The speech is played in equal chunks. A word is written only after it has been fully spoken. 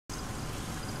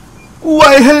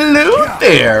Why, hello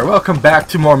there! Welcome back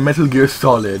to more Metal Gear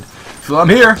Solid. So I'm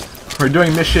here. We're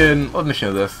doing mission. What mission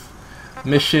is this?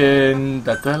 Mission.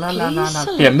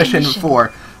 Yeah, mission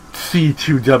 4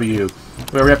 C2W,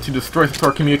 where we have to destroy some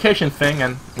sort of communication thing.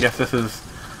 And I guess this is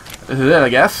it. I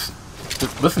guess.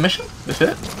 This the mission? This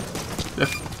it?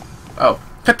 This. Oh,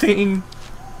 15.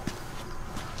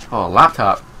 Oh,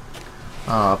 laptop.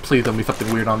 Please don't be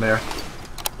something weird on there.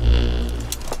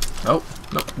 Nope.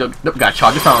 Nope. Gotta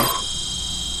charge your phone.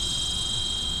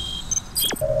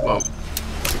 Whoa.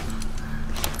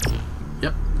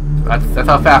 Yep. That's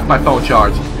how fast my phone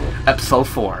charged. Episode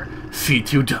 4.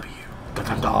 C2W. Dun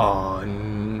dun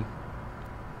dun.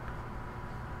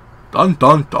 Dun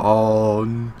dun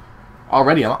dun.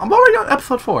 Already, I'm already on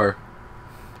episode 4.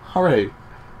 Alright.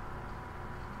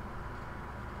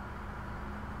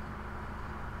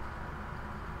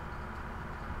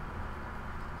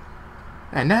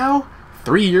 And now,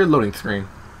 3-year loading screen.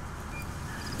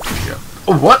 Yeah.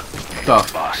 Oh, what the?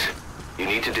 Boss, you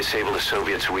need to disable the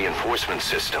Soviets' reinforcement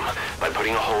system by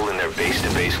putting a hole in their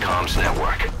base-to-base comms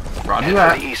network. Roger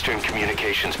that. Head to the Eastern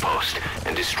Communications Post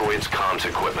and destroy its comms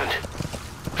equipment.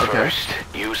 Okay. First,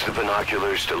 use the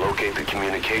binoculars to locate the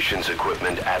communications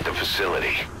equipment at the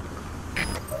facility.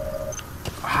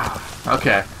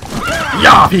 Okay.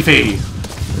 Yeah, Fifi!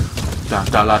 Da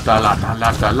da la da la da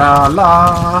la da la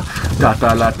la da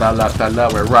da la da la da la.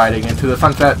 We're riding into the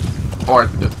sunset or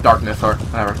the darkness or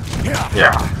whatever. Yeah.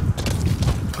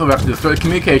 So we have to destroy the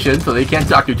communication so they can't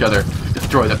talk to each other.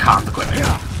 Destroy the comms equipment.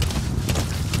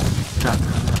 Da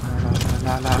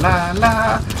da la la la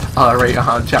la. Alright,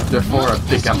 on chapter 4. I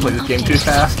think I'm playing this game too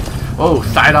fast. Oh,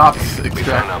 side ops. We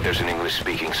found out there's an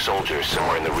English-speaking soldier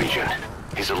somewhere in the region.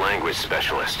 He's a language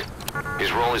specialist.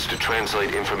 His role is to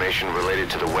translate information related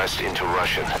to the West into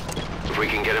Russian. If we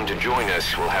can get him to join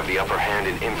us, we'll have the upper hand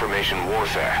in information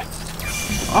warfare.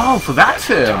 Oh, so that's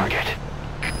him. Target.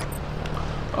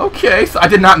 Okay, so I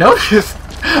did not know this.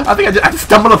 I think I just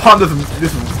stumbled upon this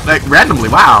like randomly.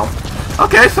 Wow.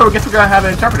 Okay, so I guess we're gonna have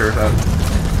an interpreter then.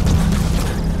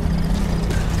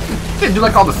 You can do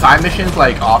like all the side missions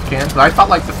like off cam. But I thought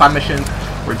like the side missions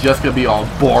were just gonna be all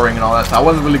boring and all that, so I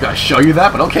wasn't really gonna show you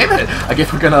that. But okay then, I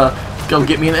guess we're gonna go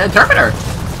get me an interpreter.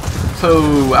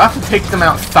 So I have to take them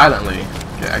out silently.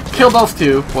 Okay, I killed those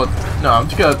two. Well, no, I'm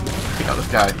just gonna take out this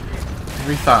guy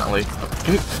very silently.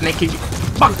 Can you snake kick?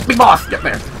 Big boss, get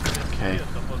there. Okay.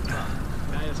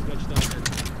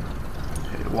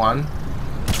 Okay, 1,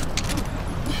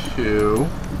 2.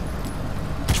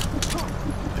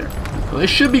 There. So they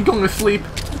should be going to sleep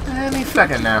any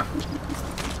second now.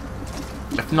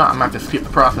 If not, I'm gonna have to skip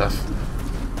the process.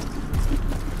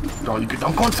 Don't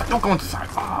go inside. Don't go inside.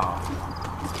 Oh,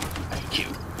 thank you.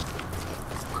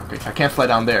 Okay, so I can't slide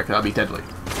down there because that'll be deadly.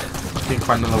 Let's see if I can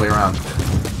find another way around.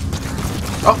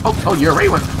 Oh, you already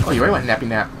went. Oh, you already went nappy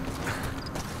nap.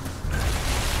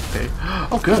 Okay.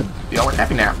 Oh, good. You all went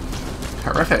nappy nap.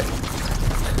 Terrific.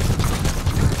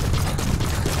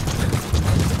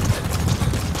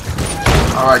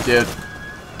 All right, dude.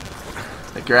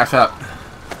 Take your ass up.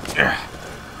 Yeah.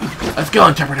 Let's go,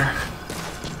 interpreter.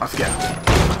 Let's go.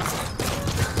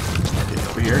 Okay,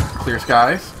 over here. Clear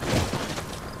skies.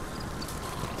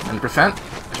 100%.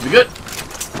 Should be good.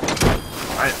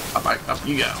 Alright, up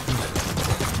you go.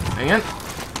 Hang in.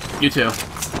 You too.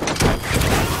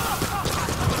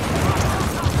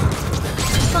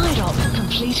 Side op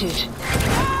completed.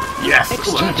 Yes.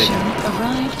 Extraction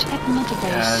arrived at Mother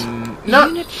Base. And no.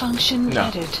 Unit function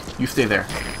added. You stay there.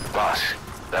 Boss,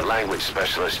 that language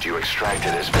specialist you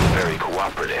extracted has been very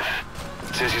cooperative.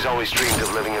 Says he's always dreamed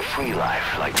of living a free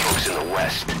life, like folks in the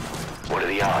West. What are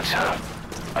the odds, huh?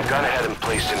 I've gone ahead and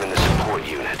placed him in the support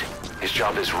unit. His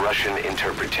job is Russian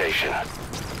interpretation.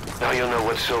 Now you'll know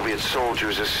what Soviet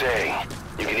soldiers are saying.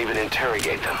 You can even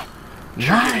interrogate them.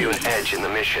 Should give you an edge in the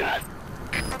mission.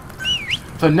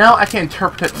 So now I can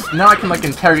interpret. Now I can like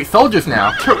interrogate soldiers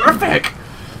now. Terrific.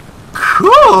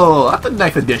 Cool. That's a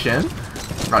nice addition.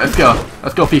 Alright, let's go.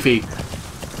 Let's go, Fifi.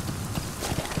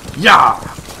 Yeah.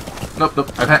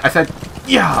 Nope. I said,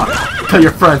 yeah. Tell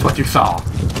your friends what you saw,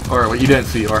 or what you didn't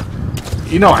see, or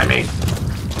you know what I mean.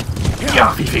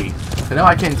 Yeah, Fifi. So now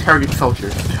I can interrogate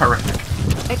soldiers. Terrific.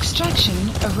 Extraction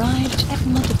arrived at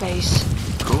Mother Base.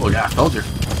 Cool. Yeah, soldier.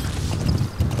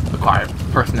 Acquire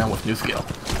personnel with new skill.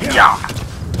 Yeah.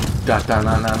 Da da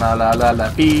la la la la la la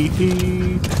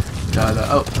Fifi. Da da.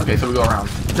 Oh, okay. So we go around.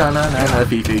 Da na na na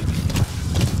Fifi.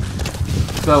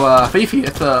 So Fifi,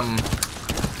 it's I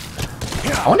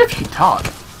wonder if you can talk.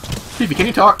 Fifi, can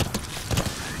you talk?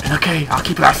 Okay, I'll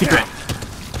keep it our secret.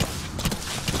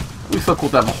 It'd be so cool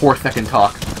to have a horse that can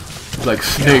talk. Like,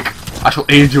 Snake, I shall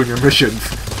aid you in your missions.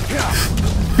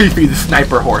 Fifi the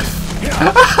sniper horse.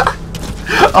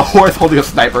 A horse holding a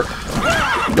sniper.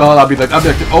 God, I'll be like,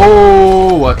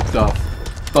 oh, what the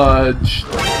fudge?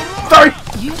 Sorry.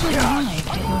 You have arrived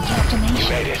at your destination. You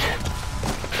made it.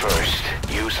 First,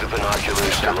 use the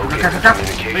binoculars to locate the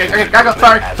communication.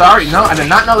 Sorry. No, I did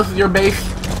not know this is your base.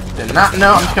 Did not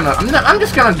know. I'm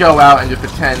just gonna go out and just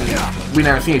pretend we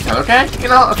never seen each other. Okay? You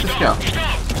know, let's just go.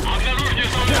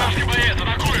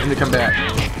 Let me come back.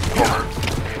 Over.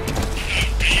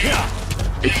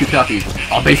 HQ copy.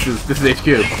 All bases. This is HQ.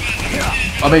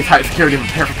 All base high security and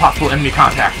prepare for possible enemy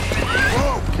contact.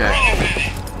 Okay.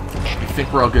 I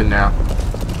think we're all good now. I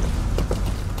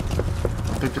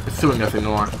don't think they're pursuing us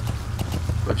anymore.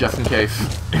 But just in case.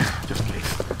 Just in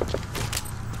case.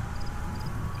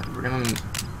 We're gonna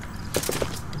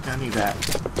need that.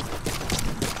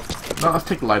 No, let's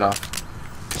take the light off.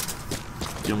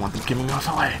 You don't want them giving us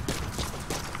away.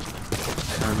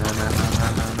 No.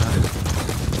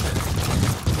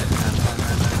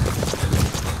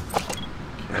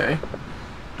 Okay.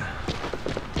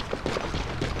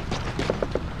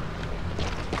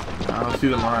 Now let's do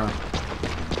them around.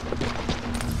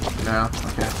 No?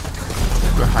 Okay.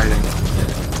 Quit hiding.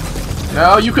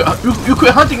 No, you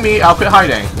quit hunting me, I'll quit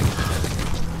hiding.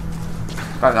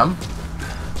 Is that them?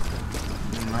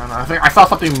 No, I think I saw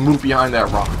something move behind that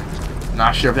rock.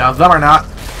 Not sure if that was them or not.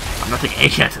 I'm not taking any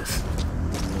chances.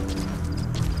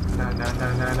 No,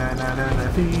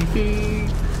 Fifi.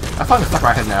 That song is stuck in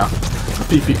my head now. The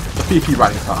Fifi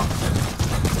writing song.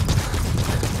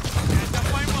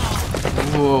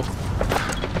 Whoa.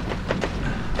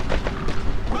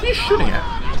 What are you shooting at?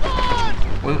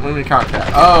 When we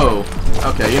contact. Oh.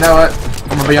 Okay, you know what?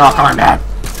 I'm gonna be off on my map.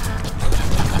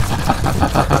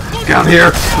 Come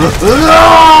here.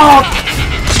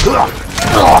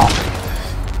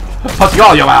 Punch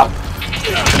all you out.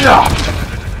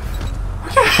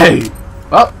 Okay.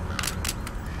 Well,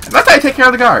 that's how you take care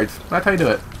of the guards. That's how you do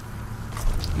it.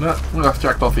 No, I'm gonna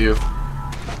distract both of you.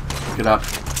 Get up.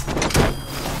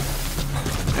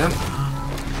 And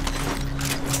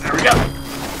there we go.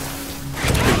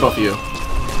 Take both of you.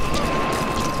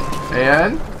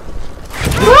 And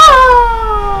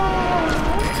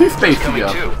two space to go.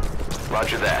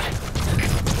 Roger that.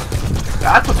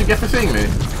 That's what you get for seeing me.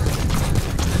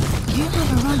 You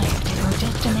have arrived at your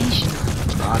destination.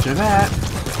 Roger that.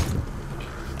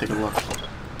 Take a look.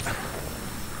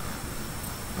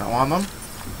 That one of them?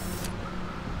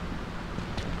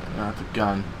 No, that's a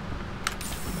gun.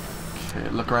 Okay,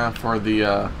 look around for the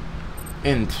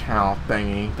intel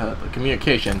thingy, the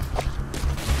communication.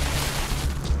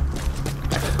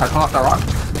 Can I pull off that rock?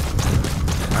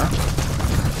 Huh?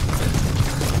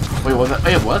 Wait, what was that?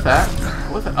 Wait, what was that?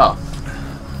 What was that? Oh.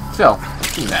 Still,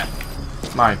 give me that.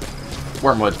 Mine.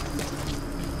 Wormwood.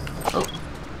 Oh.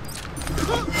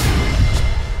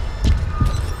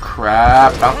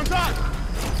 Crap. Oh.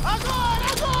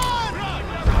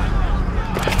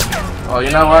 Well,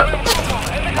 you know what?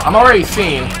 I'm already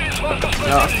seen.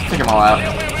 No, let's take them all out.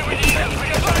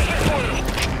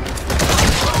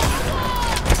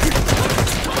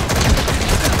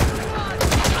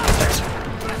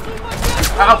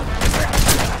 Ow!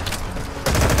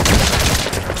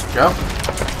 Go.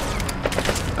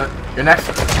 You're next.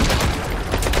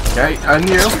 Okay, and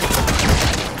you.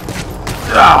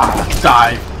 Ah,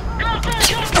 die.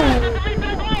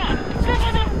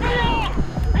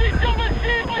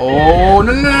 Oh,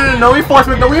 no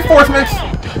reinforcements, no reinforcements!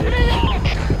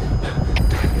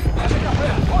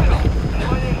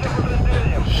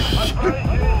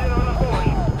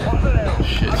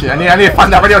 Shit, I need to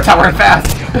find that radio tower and fast!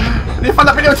 I need to find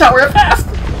that radio tower and fast!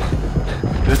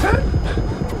 Is this it?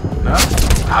 No?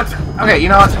 Okay, you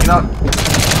know what?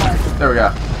 There we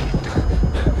go.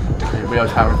 Okay,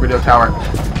 radio tower.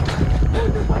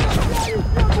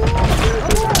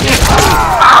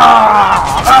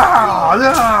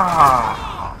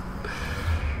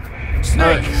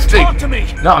 Snake, Snake, talk to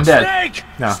me! No, I'm dead. Snake!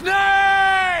 No.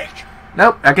 Snake!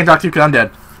 Nope, I can talk to you because I'm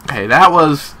dead. Okay, that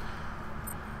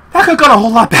could have gone a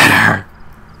whole lot better.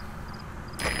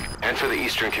 Enter the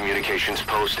Eastern Communications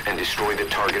Post and destroy the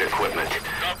target equipment.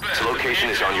 Its location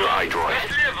is on your iDroid.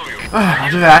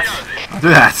 I'll do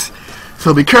that.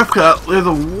 So be careful. There's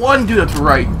a one dude that's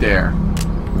right there.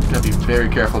 Gotta be very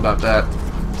careful about that.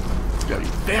 Gotta be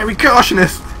very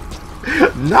cautious.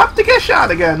 Not to get shot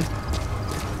again.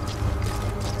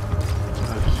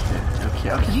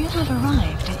 Okay. You have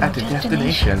arrived at your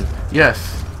destination.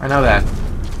 Yes, I know that.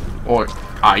 Or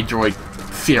iDroid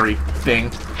Siri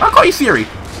thing. I'll call you Siri.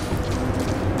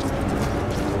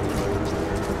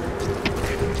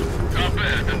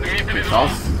 Oh.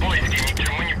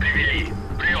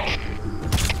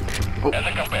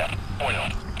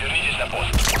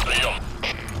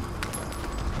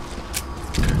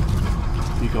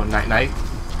 go night night.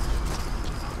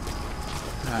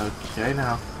 Okay,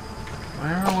 now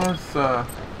where was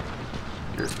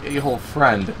your a-hole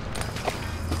friend?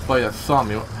 The boy that saw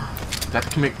me.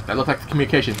 That looked like the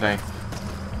communication thing.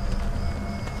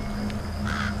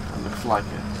 That looks like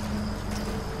it.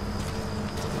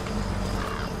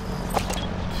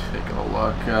 Take a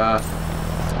look.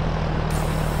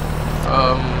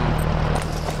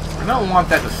 We don't want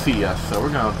that to see us, so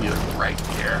we're gonna be right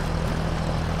here.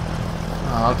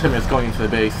 Oh, tell me it's going into the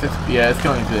base. Yeah, it's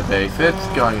going into the base. It's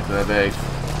going into the base.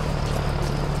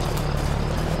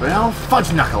 Well,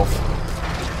 fudge knuckles.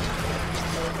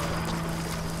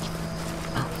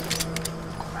 Oh,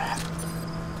 crap.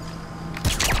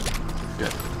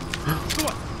 Good.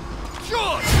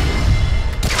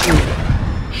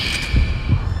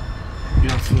 You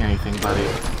don't see anything, buddy.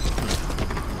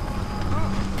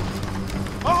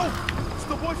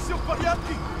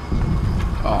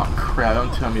 Oh crap,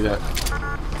 don't tell me that.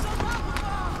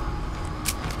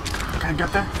 Can I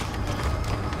get there?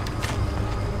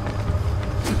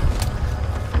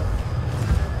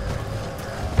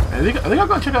 I think I'll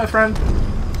go check out his friend.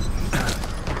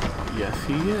 Yes,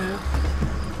 he is.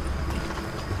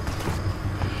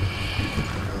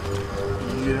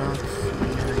 You don't see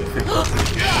anything. Oh.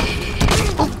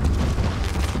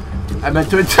 I meant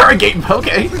to interrogate him,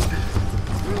 okay.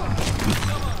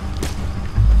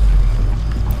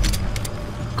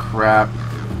 Crap.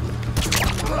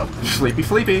 Sleepy,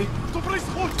 sleepy.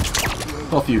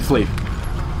 Both of you, sleep.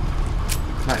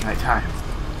 Night, night time.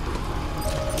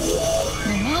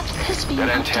 That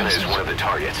antenna is one of the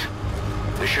targets.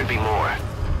 There should be more.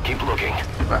 Keep looking.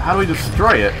 But how do we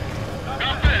destroy it? Oh,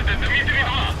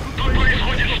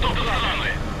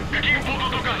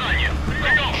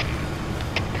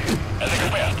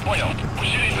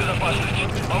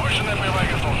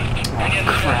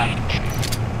 crap.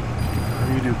 What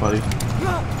do you do, buddy?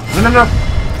 No, no, no!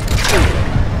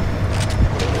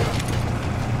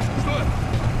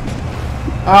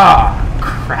 Ah,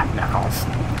 crap, Knuckles.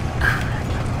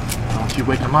 Don't you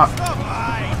wake him up.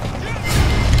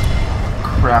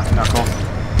 Crap, Knuckles.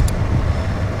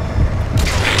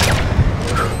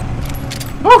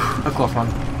 Woo! That's a close one.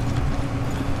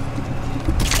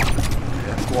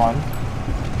 That's one.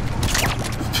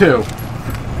 That's two.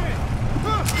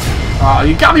 Oh,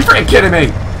 you got me freaking kidding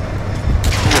me!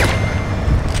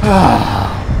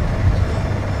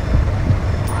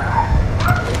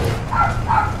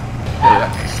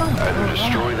 Either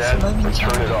destroy that or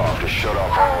turn it off to shut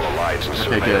off all the lights and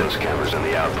surveillance cameras in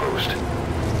the outpost.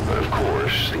 But of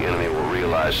course, the enemy will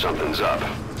realize something's up.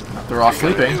 They're all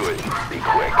sleeping. Do it. Be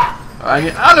quick. I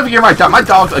don't know if you hear my dog. My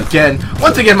dog's again.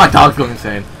 Once again, my dog's going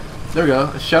insane. There we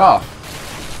go. It's shut off.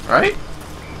 Right?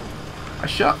 I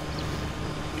shut.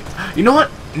 You know what?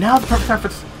 Now the perfect time for.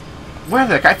 Where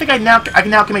the heck? I think I now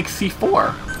can make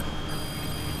C4.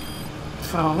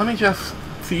 So let me just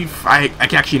see if I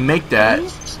can actually make that.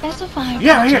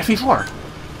 Yeah, right here, C4.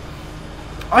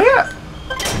 Oh yeah.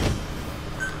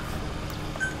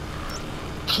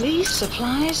 Please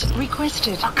supplies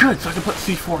requested. Oh good, so I can put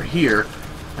C4 here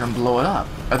and blow it up.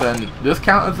 And then this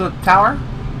count as a tower?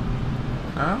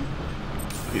 No?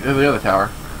 There's the other tower.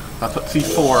 I'll put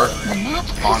C4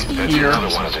 on here.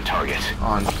 One of the targets.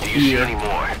 On Do you see here. any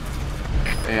more?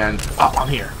 And on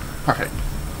here. Perfect.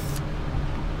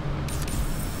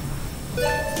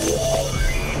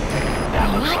 That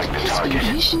looks like the target.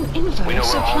 We know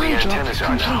where all the antennas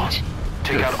are now.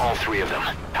 Take out all three of them.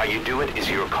 How you do it is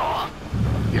your call.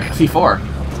 Yeah, C4.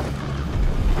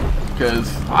 Because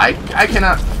I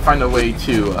cannot find a way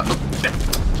to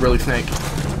really Snake.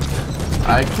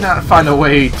 I cannot find a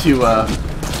way to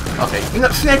okay. No,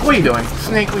 Snake, what are you doing?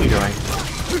 Snake, what are you doing?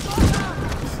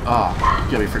 Oh,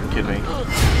 you gotta be freaking kidding me.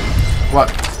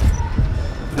 What?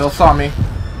 Who the hell saw me?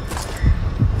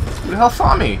 Who the hell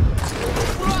saw me?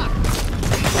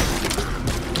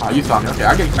 Oh, you saw me. Okay,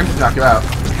 I can just knock you out.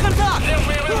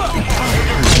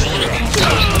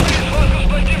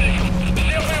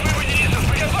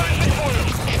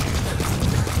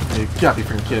 You gotta be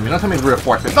freaking kidding me. Don't tell me it's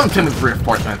reinforcements. Don't tell me it's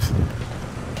reinforcements.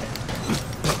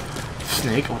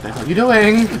 Snake, what the hell are you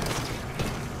doing?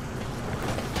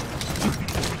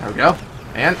 There we go.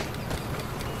 And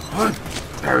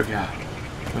there we go.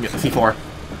 Let me get the C4.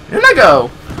 In I go!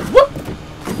 Whoop!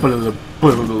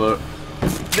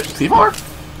 C4?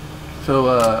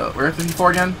 So, where's the C4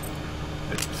 again?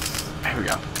 There we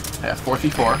go. Yeah, 4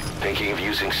 C4. Thinking of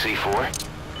using C4?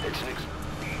 It's an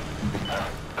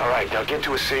Alright, now get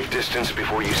to a safe distance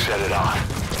before you set it off.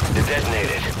 To detonate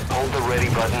it, hold the ready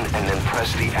button and then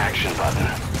press the action button.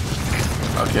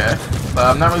 Okay. But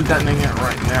I'm not really detonating it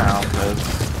right now, because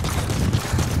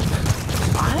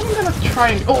I I'm gonna try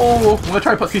and... Oh, I'm gonna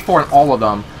try to put C4 in all of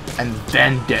them. And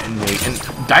then detonate.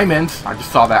 And diamonds. I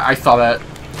just saw that. I saw that.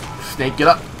 Snake, get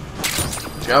up.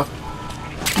 Go.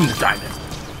 Give me the diamonds.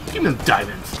 Give me the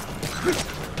diamonds.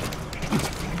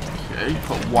 Okay,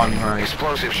 put one right.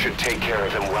 Explosives should take care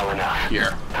of them well enough.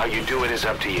 Here. How you do it is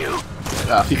up to you.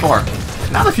 C4.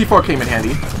 Now the C4 came in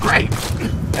handy. Great.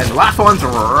 And the last one's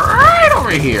right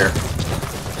over here.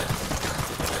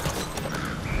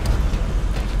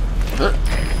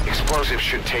 Explosives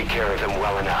should take care of them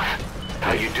well enough.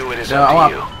 How you do it is No,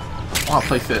 up to you. I want to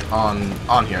place it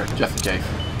on here, just in case.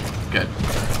 Good.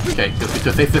 Okay, just to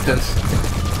a safe distance.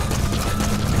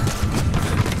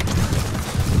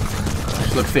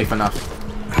 Should look safe enough.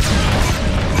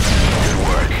 Good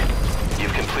work.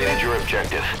 You've completed your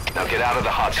objective. Now get out of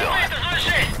the hot zone.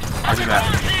 I'll do that.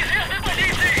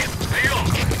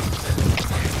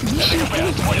 Mission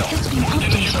endpoint has been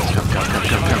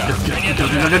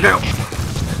updated. Go.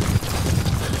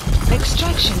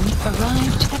 Extraction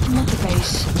arrived at Mother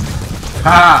Base.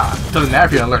 Ah, doesn't matter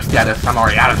if you're in alert status. I'm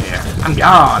already out of here. I'm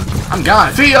gone. I'm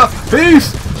gone. See ya.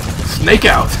 Peace. Snake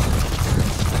out.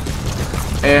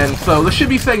 And so this should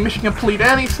be saying mission complete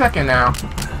any second now.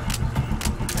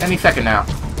 Any second now.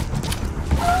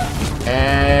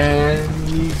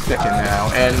 Any second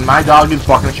now. And my dog is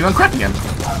barking at you and cracking him.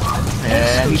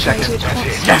 Any second. That's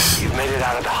it. Yes. You've made it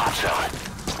out of the hot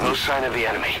zone. No sign of the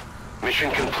enemy.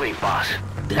 Mission complete, boss.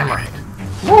 Damn right.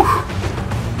 Woo.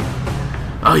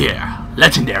 Oh yeah.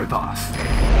 Legendary boss.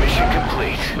 Mission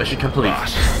complete. Mission complete.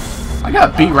 Boss. I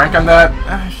got a B rank on that.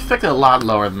 I expected a lot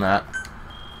lower than that.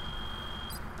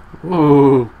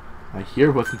 Ooh. I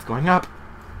hear what's going up.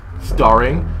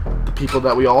 Starring the people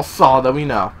that we all saw that we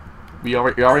know. We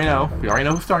already know. We already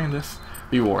know who's starring this.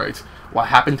 Rewards. What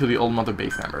happened to the old Mother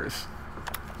Base members?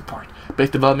 Part. Base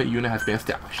development unit has been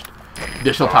established.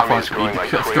 Additional platforms Army's going like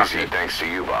crazy constructed. thanks to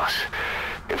you, boss.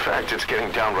 In fact, it's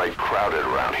getting downright crowded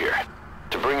around here.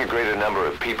 To bring a greater number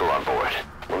of people on board,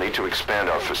 we'll need to expand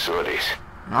our facilities.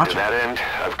 Gotcha. To that end,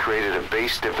 I've created a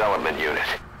base development unit.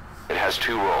 It has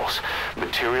two roles,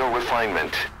 material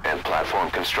refinement and platform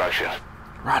construction.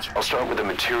 Roger. I'll start with the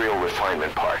material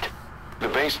refinement part. The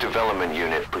base development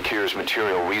unit procures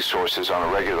material resources on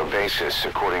a regular basis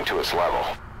according to its level.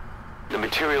 The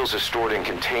materials are stored in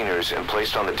containers and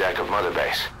placed on the deck of Mother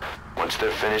Base. Once they're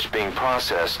finished being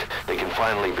processed, they can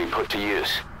finally be put to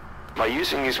use. By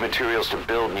using these materials to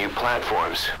build new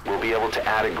platforms, we'll be able to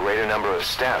add a greater number of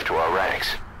staff to our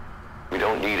ranks. We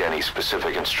don't need any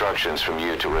specific instructions from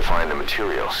you to refine the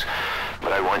materials,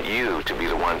 but I want you to be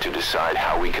the one to decide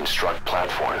how we construct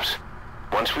platforms.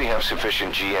 Once we have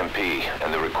sufficient GMP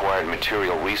and the required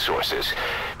material resources,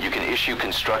 you can issue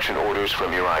construction orders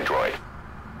from your iDroid.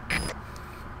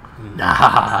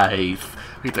 Nice.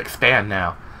 We get to expand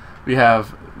now. We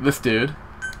have this dude.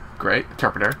 Great.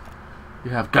 Interpreter. We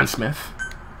have Gunsmith.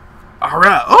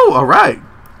 Alright. Oh, alright.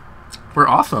 We're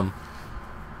awesome.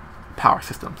 Power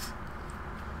systems.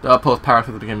 The outpost power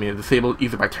system can be disabled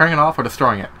either by turning it off or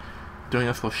destroying it. Doing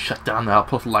this will shut down the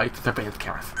outpost lights and surveillance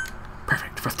cameras.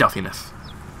 Perfect for stealthiness.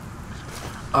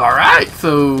 Alright,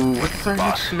 so what's our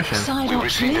next mission? We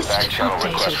received a back channel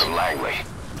request from Langley.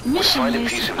 We find a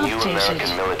piece of new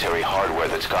American military hardware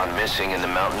that's gone missing in the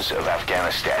mountains of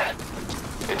Afghanistan.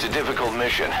 It's a difficult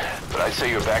mission, but I'd say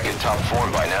you're back in top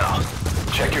form by now.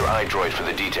 Check your iDroid for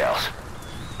the details.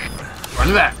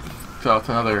 Roger that. So it's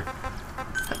another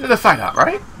side up,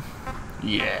 right?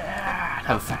 Yeah,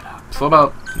 another side up. So what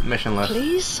about mission list?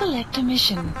 Please select a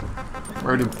mission.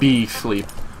 Where do B sleep?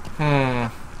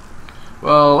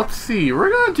 Well, let's see. We're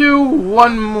gonna do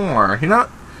one more. You know,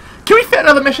 can we fit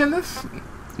another mission in this?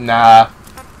 Nah.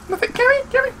 Nothing. Can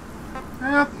we?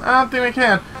 I don't think we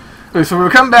can. Okay, so when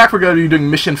we come back, we're going to be doing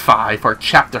Mission 5, or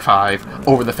Chapter 5,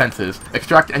 Over the Fences.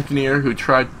 Extract engineer who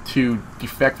tried to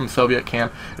defect from Soviet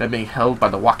camp and are being held by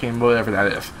the walking, whatever that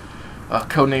is.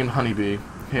 Codenamed Honeybee.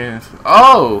 Yes.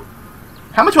 Oh!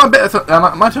 How much do I bet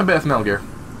it's Metal Gear?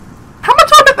 How much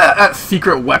do I bet that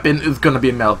secret weapon is going to be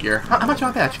in Metal Gear? How much do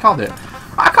I bet? She called it.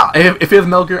 If it is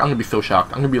Metal Gear, I'm going to be so shocked.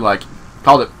 I'm going to be like,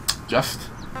 called it. Just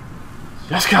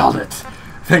called it.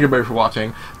 Thank you everybody for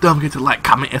watching. Don't forget to like,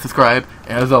 comment, and subscribe.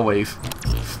 And as always,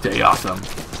 stay awesome.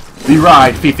 We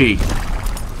ride, Fifi.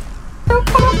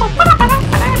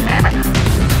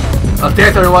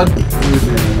 Thanks everyone.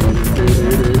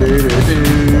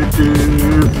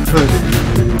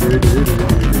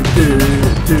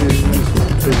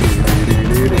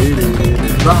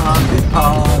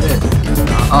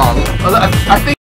 I think